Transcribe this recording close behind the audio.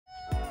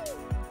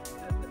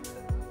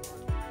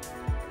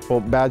Well,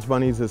 Badge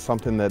Bunnies is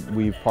something that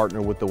we've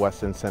partnered with the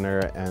Westend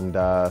Center and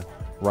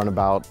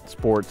Runabout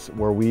Sports,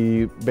 where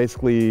we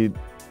basically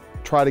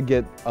try to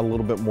get a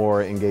little bit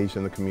more engaged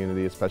in the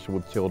community, especially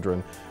with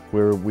children,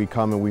 where we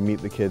come and we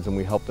meet the kids and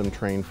we help them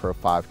train for a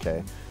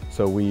 5K.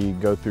 So we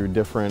go through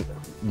different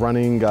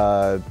running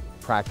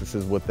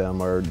practices with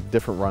them or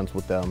different runs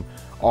with them,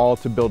 all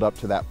to build up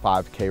to that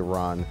 5K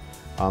run.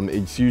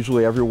 It's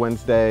usually every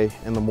Wednesday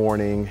in the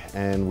morning,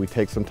 and we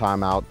take some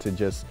time out to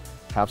just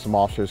have some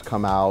officers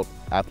come out,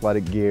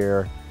 athletic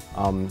gear,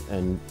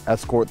 and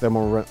escort them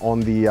on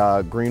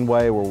the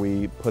greenway, where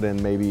we put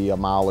in maybe a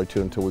mile or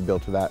two until we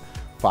build to that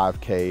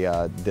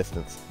 5K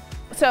distance.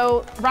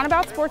 So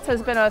Runabout Sports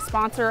has been a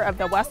sponsor of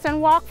the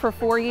Westend Walk for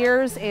 4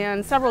 years,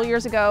 and several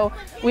years ago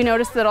we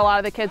noticed that a lot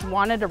of the kids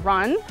wanted to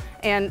run,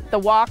 and the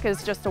walk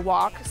is just a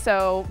walk.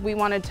 So we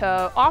wanted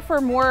to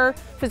offer more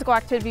physical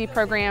activity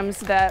programs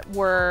that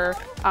were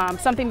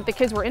something that the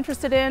kids were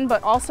interested in,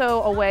 but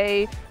also a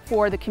way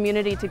for the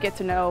community to get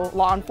to know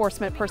law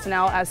enforcement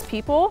personnel as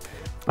people.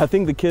 I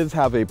think the kids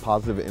have a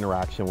positive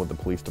interaction with the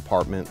police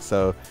department,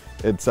 so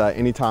it's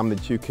anytime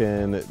that you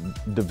can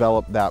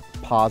develop that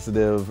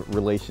positive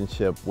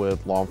relationship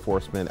with law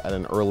enforcement at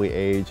an early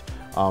age,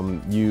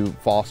 you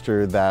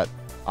foster that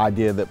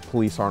idea that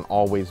police aren't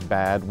always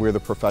bad. We're the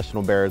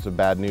professional bearers of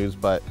bad news,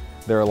 but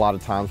there are a lot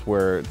of times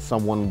where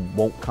someone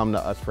won't come to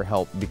us for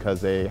help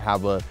because they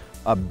have a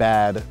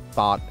bad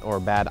thought or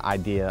a bad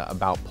idea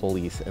about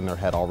police in their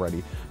head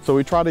already. So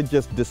we try to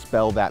just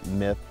dispel that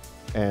myth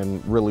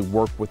and really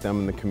work with them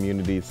in the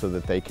community so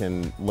that they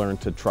can learn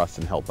to trust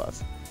and help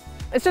us.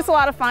 It's just a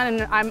lot of fun,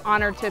 and I'm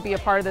honored to be a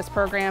part of this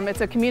program.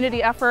 It's a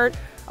community effort.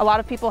 A lot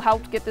of people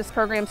helped get this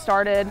program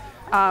started.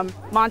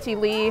 Monty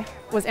Lee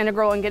was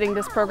integral in getting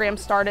this program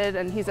started,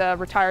 and he's a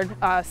retired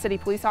city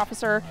police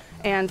officer.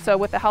 And so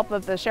with the help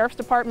of the Sheriff's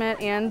Department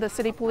and the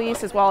city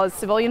police, as well as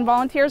civilian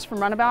volunteers from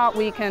Runabout,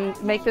 we can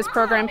make this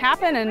program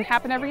happen and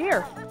happen every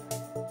year.